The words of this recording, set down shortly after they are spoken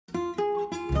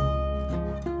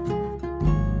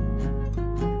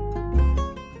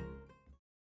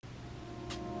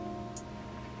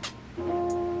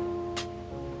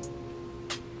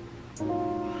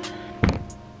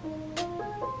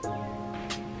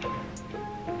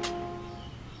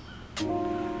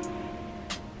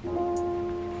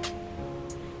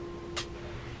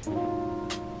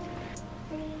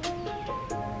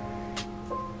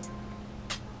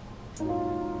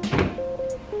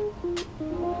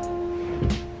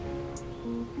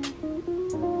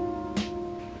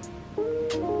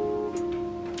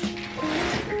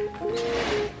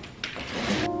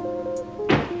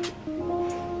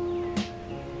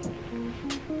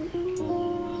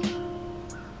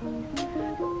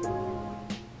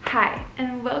Hi,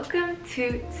 and welcome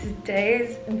to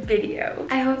today's video.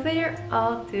 I hope that you're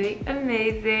all doing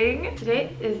amazing.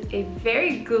 Today is a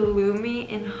very gloomy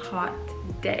and hot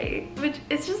day, which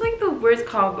is just like the worst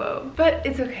combo, but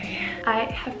it's okay.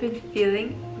 I have been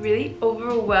feeling really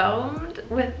overwhelmed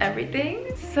with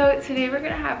everything. So today we're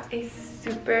gonna have a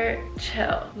super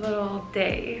chill little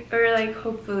day, or like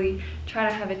hopefully try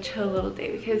to have a chill little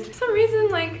day, because for some reason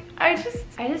like I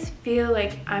just feel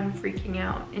like I'm freaking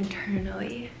out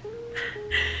internally.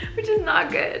 Which is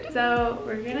not good. So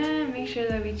we're gonna make sure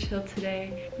that we chill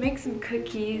today, make some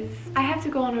cookies. I have to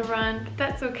go on a run, but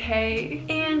that's okay.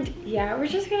 And yeah, we're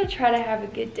just gonna try to have a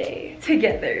good day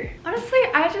together. Honestly,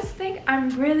 I just think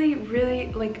I'm really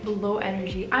like low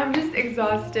energy. I'm just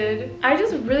exhausted. I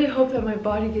just really hope that my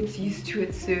body gets used to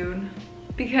it soon,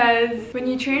 because when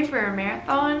you train for a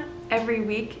marathon, every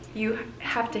week you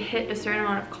have to hit a certain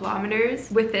amount of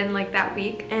kilometers within like that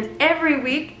week, and every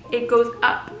week it goes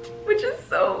up, which is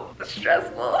so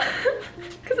stressful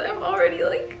because I'm already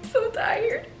like so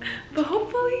tired. But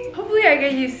hopefully I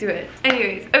get used to it.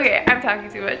 Anyways, okay, I'm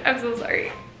talking too much. I'm so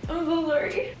sorry. I'm so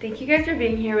sorry. Thank you guys for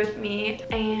being here with me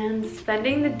and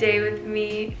spending the day with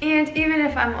me. And even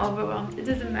if I'm overwhelmed, it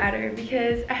doesn't matter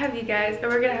because I have you guys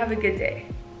and we're gonna have a good day.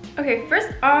 Okay,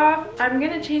 first off, I'm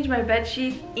gonna change my bed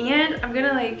sheets and I'm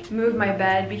gonna like move my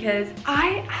bed, because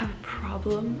I have a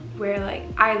problem where like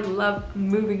I love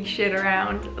moving shit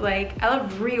around. Like I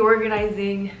love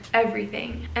reorganizing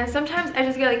everything, and sometimes I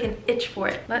just get like an itch for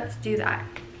it. Let's do that.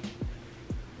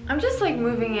 I'm just like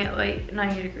moving it like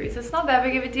 90 degrees. It's not that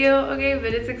big of a deal, okay?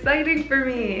 But it's exciting for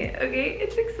me, okay?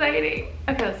 It's exciting.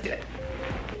 Okay, let's do it.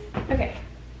 Okay.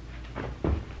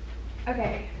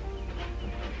 Okay.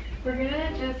 We're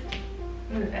gonna just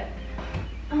move it.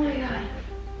 Oh my god.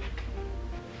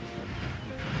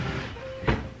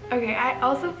 Okay, I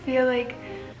also feel like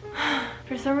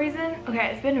for some reason, okay,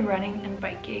 I've been running and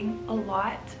biking a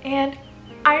lot and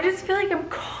I just feel like I'm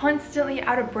constantly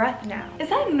out of breath now. Is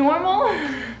that normal?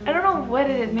 I don't know what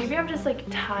it is. Maybe I'm just like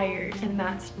tired and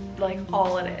that's like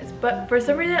all it is. But for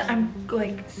some reason, I'm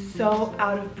like so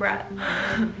out of breath.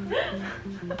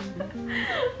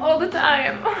 All the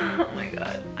time. Oh my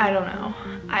god. I don't know.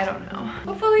 I don't know.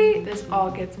 Hopefully this all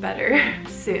gets better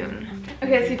soon.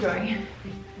 Okay, let's keep going.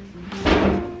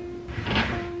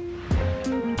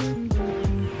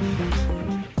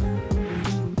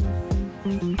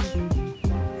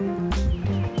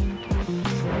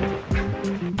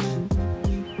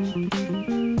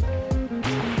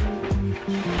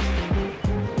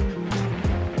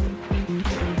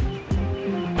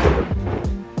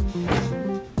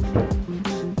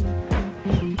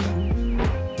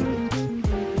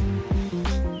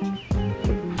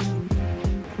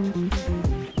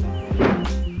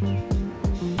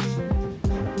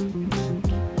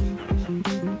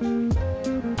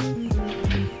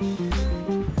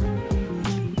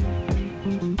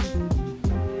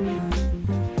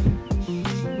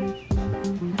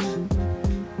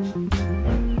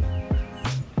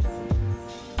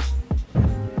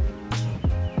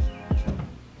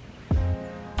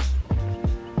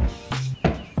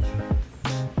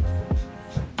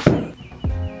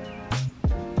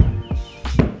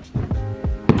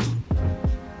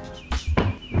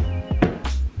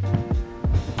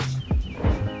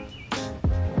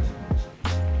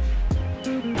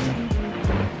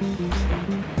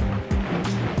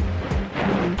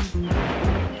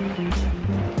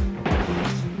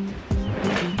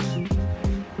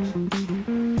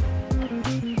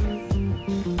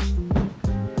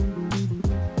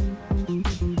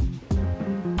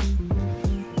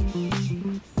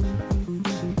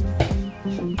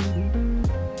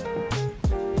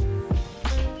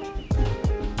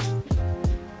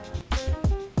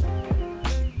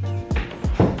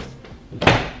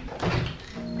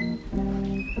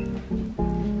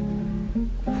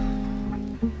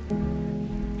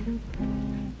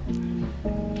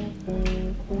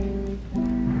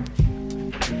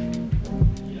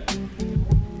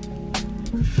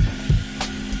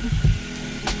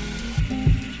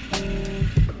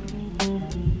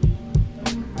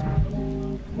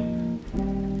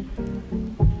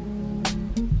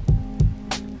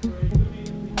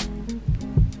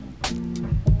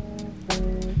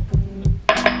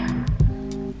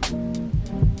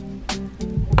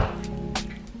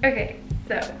 Okay,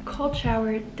 so cold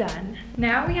shower done.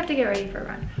 Now we have to get ready for a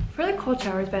run. For the cold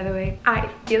showers, by the way, I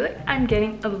feel like I'm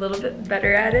getting a little bit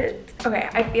better at it. Okay,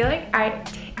 I feel like I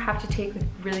have to take like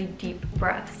really deep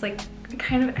breaths, like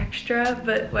kind of extra,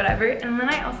 but whatever. And then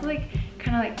I also like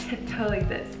kind of like tiptoe like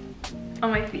this on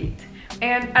my feet.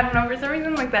 And I don't know, for some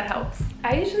reason like that helps.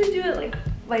 I usually do it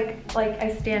like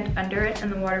I stand under it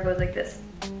and the water goes like this.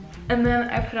 and then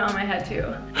I put it on my head too.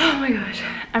 Oh my gosh.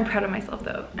 I'm proud of myself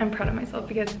though. I'm proud of myself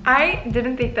because I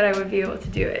didn't think that I would be able to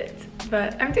do it,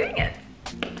 but I'm doing it.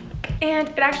 And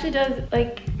it actually does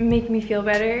like make me feel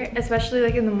better, especially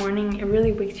like in the morning. It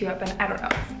really wakes you up, and I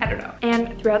don't know.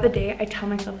 And throughout the day, I tell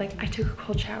myself like I took a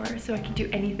cold shower so I can do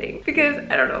anything, because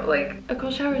I don't know, like a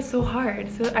cold shower is so hard.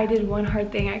 So I did one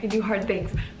hard thing, I can do hard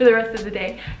things for the rest of the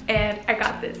day, and I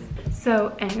got this.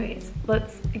 So anyways,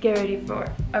 let's get ready for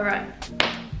a run.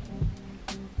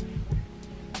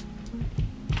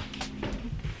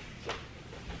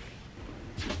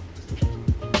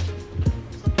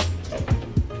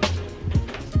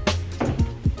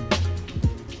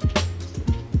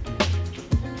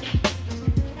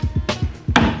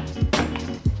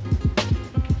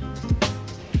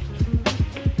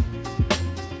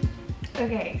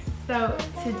 Okay, so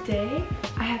today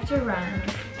I have to run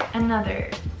another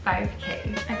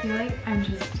 5K. I feel like I'm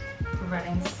just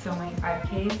running so many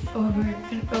 5Ks over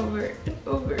and over and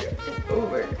over and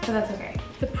over. But that's okay.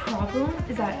 The problem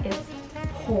is that it's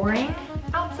pouring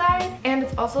outside and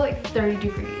it's also like 30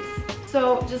 degrees.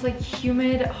 So just like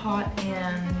humid, hot,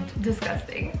 and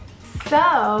disgusting.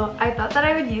 So I thought that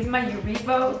I would use my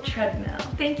Revo treadmill.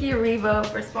 Thank you Revo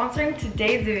for sponsoring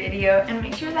today's video, and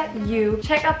make sure that you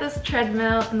check out this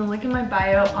treadmill in the link in my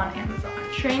bio on Amazon.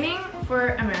 Training for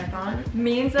a marathon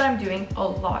means that I'm doing a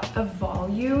lot of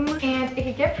volume, and it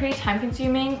can get pretty time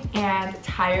consuming and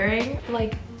tiring,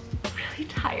 like really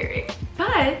tiring.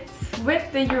 But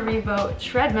with the Revo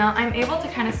treadmill, I'm able to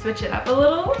kind of switch it up a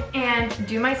little and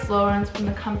do my slow runs from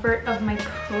the comfort of my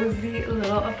cozy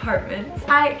little apartment.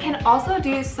 I can also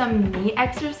do some knee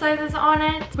exercises on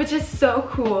it, which is so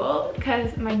cool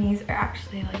because my knees are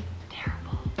actually like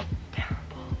terrible.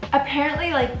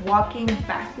 Apparently like walking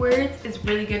backwards is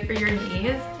really good for your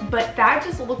knees, but that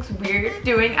just looks weird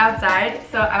doing outside,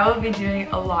 so I will be doing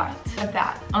a lot of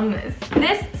that on this.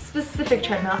 This specific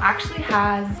treadmill actually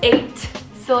has 8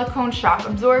 silicone shock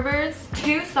absorbers,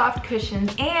 2 soft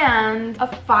cushions, and a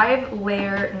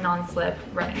 5-layer non-slip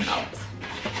running belt.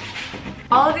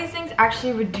 All of these things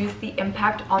actually reduce the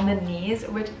impact on the knees,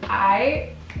 which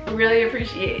I really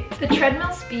appreciate. The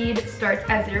treadmill speed starts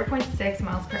at 0.6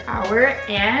 miles per hour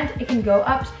and it can go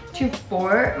up to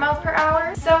 4 miles per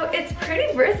hour. So it's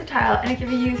pretty versatile and it can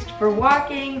be used for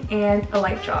walking and a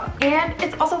light jog. And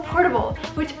it's also portable,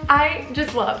 which I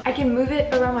just love. I can move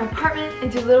it around my apartment and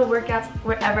do little workouts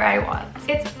wherever I want.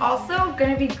 It's also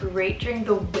gonna be great during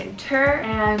the winter,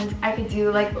 and I could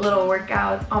do like little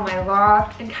workouts on my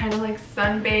loft and kind of like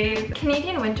sunbathe.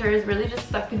 Canadian winters really just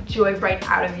suck the joy right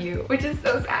out of you, which is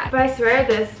so sad. But I swear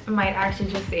this might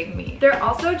actually just save me. They're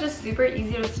also just super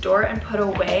easy to store and put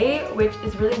away, which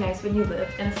is really nice when you live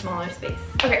in a smaller space.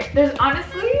 Okay, there's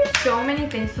honestly so many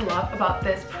things to love about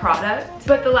this product,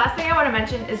 but the last thing I want to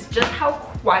mention is just how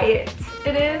quiet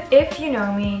it is. If you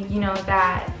know me, you know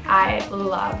that I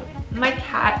love my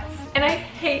cats and I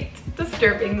hate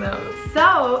disturbing them.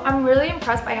 So I'm really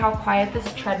impressed by how quiet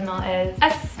this treadmill is,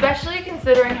 especially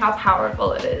considering how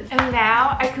powerful it is. And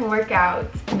now I can work out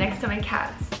next to my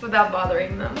cats without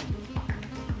bothering them.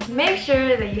 Make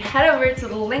sure that you head over to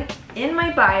the link in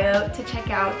my bio to check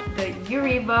out the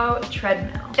Revo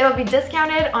treadmill. It'll be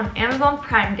discounted on Amazon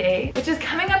Prime Day, which is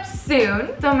coming up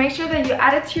soon. So make sure that you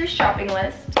add it to your shopping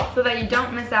list so that you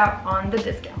don't miss out on the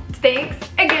discount. Thanks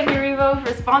again Revo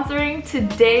for sponsoring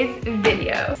today's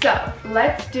video. So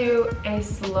let's do a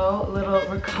slow little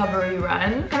recovery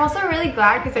run. I'm also really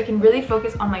glad because I can really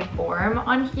focus on my form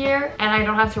on here and I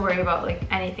don't have to worry about like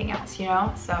anything else, you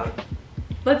know? So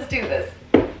let's do this.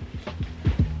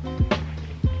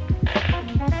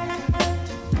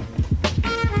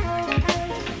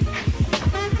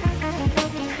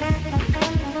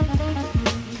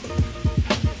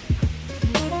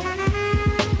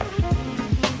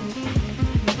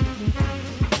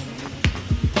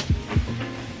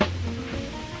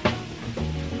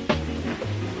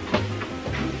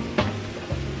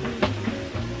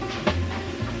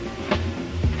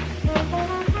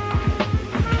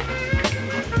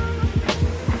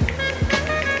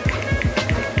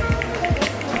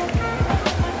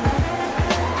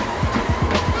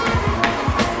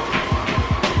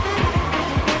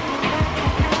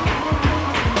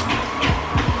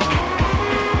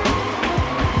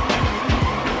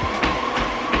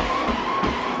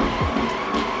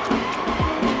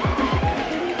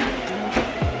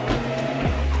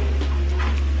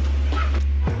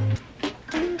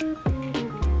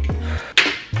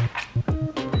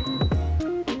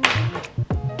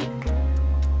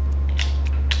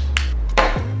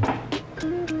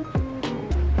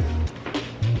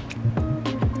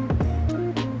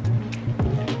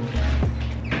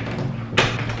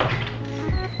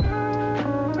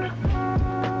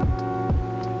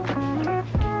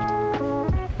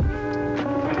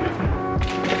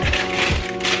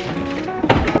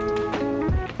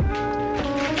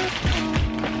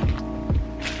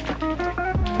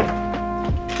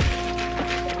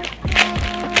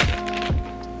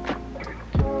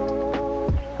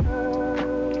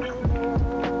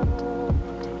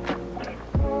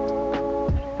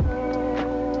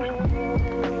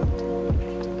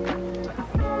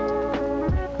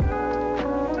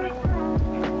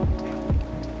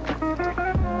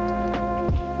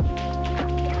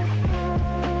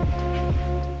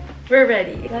 we're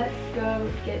ready. Let's go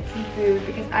get some food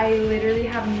because I literally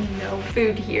have no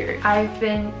food here. I've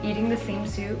been eating the same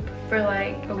soup for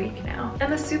like a week now.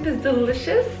 And the soup is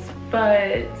delicious,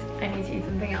 but I need to eat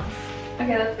something else.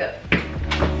 Okay, let's go.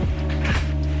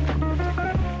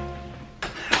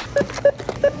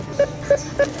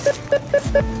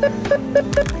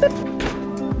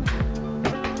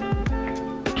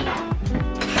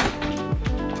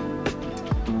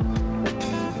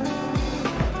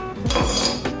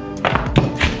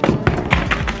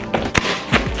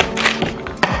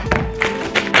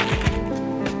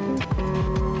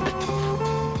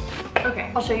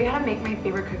 I'll show you how to make my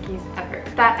favorite cookies ever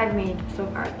that I've made so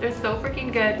far. They're so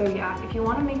freaking good. So yeah, if you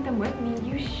want to make them with me,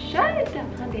 you should.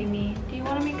 Huh, Damie? Do you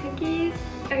want to make cookies?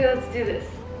 Okay, let's do this.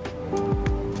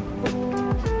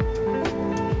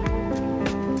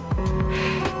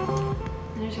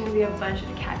 There's gonna be a bunch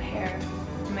of cat hair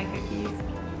in my cookies.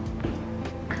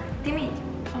 Damie,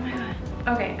 oh my god.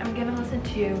 Okay, I'm gonna listen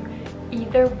to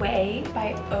Either Way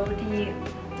by O.D.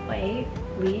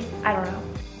 Lee. I don't know.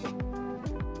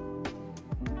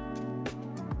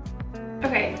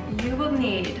 Okay, you will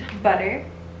need butter,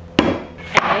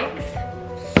 eggs,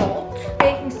 salt,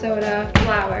 baking soda,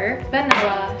 flour,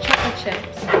 vanilla, chocolate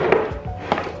chips,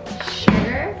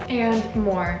 sugar, and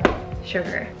more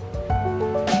sugar.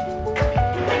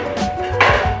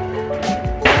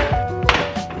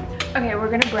 Okay, we're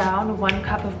gonna brown 1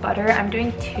 cup of butter. I'm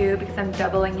doing 2 because I'm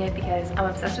doubling it because I'm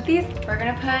obsessed with these. We're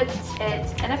gonna put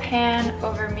it in a pan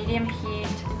over medium heat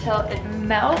until it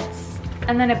melts.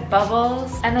 And then it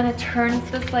bubbles, and then it turns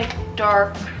this like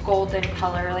dark golden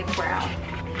color, like brown.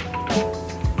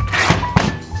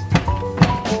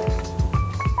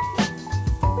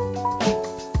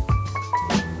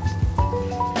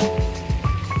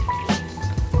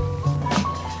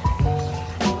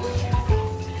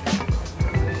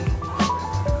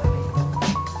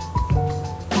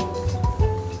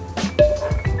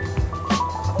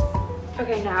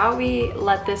 Okay, now we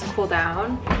let this cool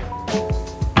down.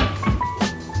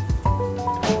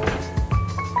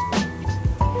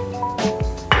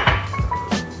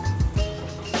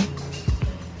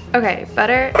 Okay,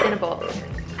 butter in a bowl.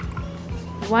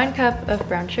 1 cup of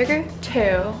brown sugar,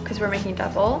 2, because we're making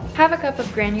double. Half a cup of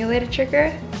granulated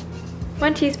sugar,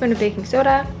 1 teaspoon of baking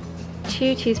soda,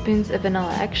 2 teaspoons of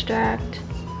vanilla extract,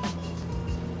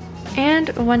 and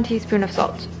 1 teaspoon of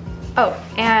salt. Oh,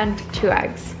 and 2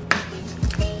 eggs.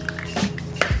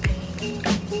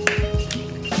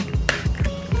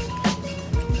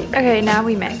 Okay, now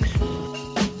we mix.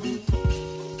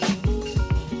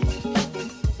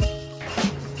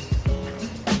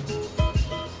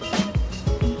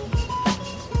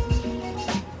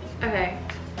 Okay,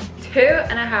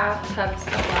 2.5 cups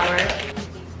of flour.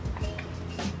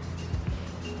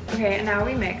 Okay, and now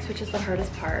we mix, which is the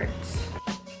hardest part.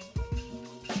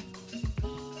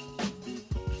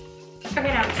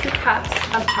 Okay, now 2 cups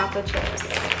of chocolate chips.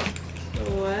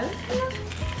 What?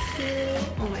 2,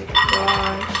 oh my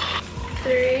gosh.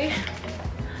 3.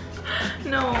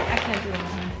 No, I can't do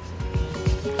that.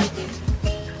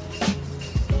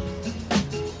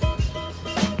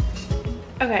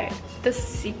 Okay, the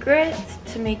secret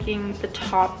to making the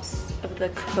tops of the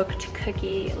cooked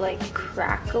cookie like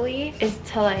crackly is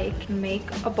to like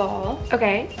make a ball.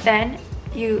 Okay, then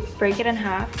you break it in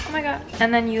half. Oh my god.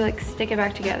 And then you like stick it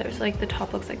back together so like the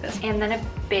top looks like this. And then it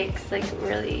bakes like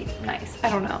really nice. I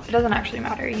don't know. It doesn't actually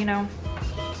matter, you know?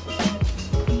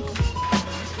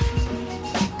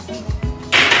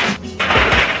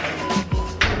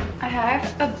 I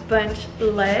have a bunch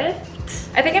left.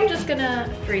 I think I'm just gonna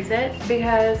freeze it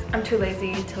because I'm too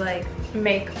lazy to like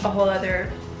make a whole other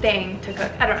thing to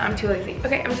cook. I don't know, I'm too lazy.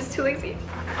 Okay, I'm just too lazy.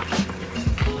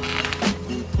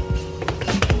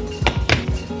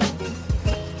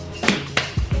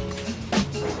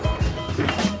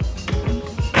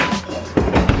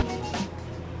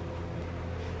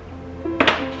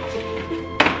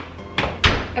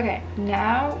 Okay,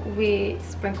 now we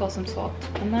sprinkle some salt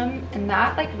on them, and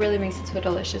that like really makes it so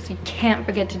delicious. You can't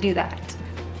forget to do that.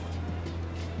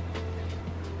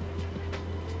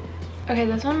 Okay,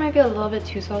 this one might be a little bit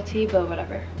too salty, but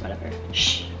whatever, whatever.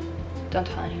 Shh, don't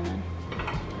tell anyone.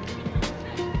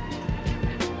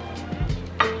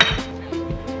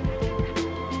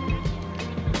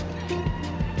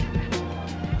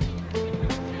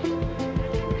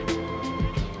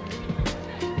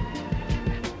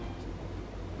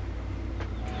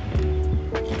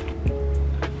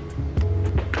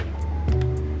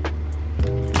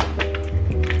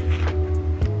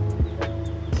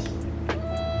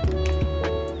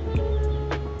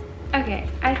 Okay,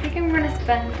 I think I'm gonna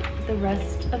spend the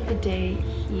rest of the day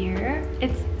here.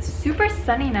 It's super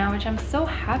sunny now, which I'm so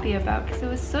happy about because it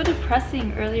was so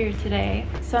depressing earlier today.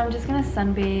 So I'm just gonna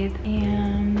sunbathe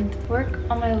and work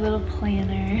on my little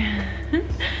planner,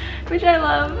 which I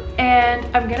love. And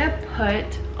I'm gonna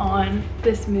put on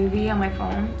this movie on my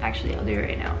phone. Actually, I'll do it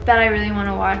right now. That I really want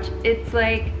to watch. It's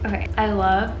like, okay, I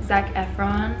love Zac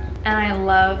Efron and I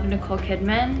love Nicole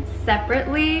Kidman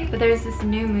separately, but there's this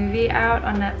new movie out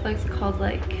on Netflix called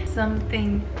like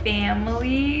something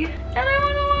family, and I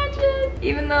want to watch it.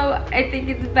 Even though I think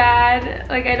it's bad,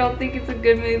 like I don't think it's a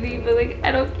good movie, but like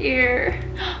I don't care.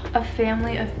 A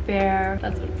Family Affair,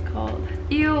 that's what it's called.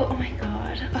 Ew, oh my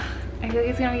god. Ugh. I feel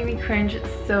like it's gonna make me cringe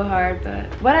so hard, but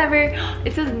whatever.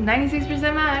 It says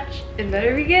 96% match. It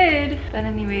better be good. But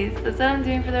anyways, that's what I'm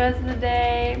doing for the rest of the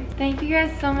day. Thank you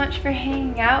guys so much for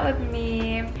hanging out with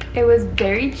me. It was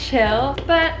very chill,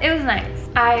 but it was nice.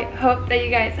 I hope that you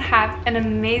guys have an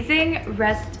amazing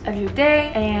rest of your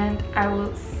day, and I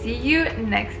will see you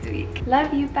next week.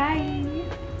 Love you, bye.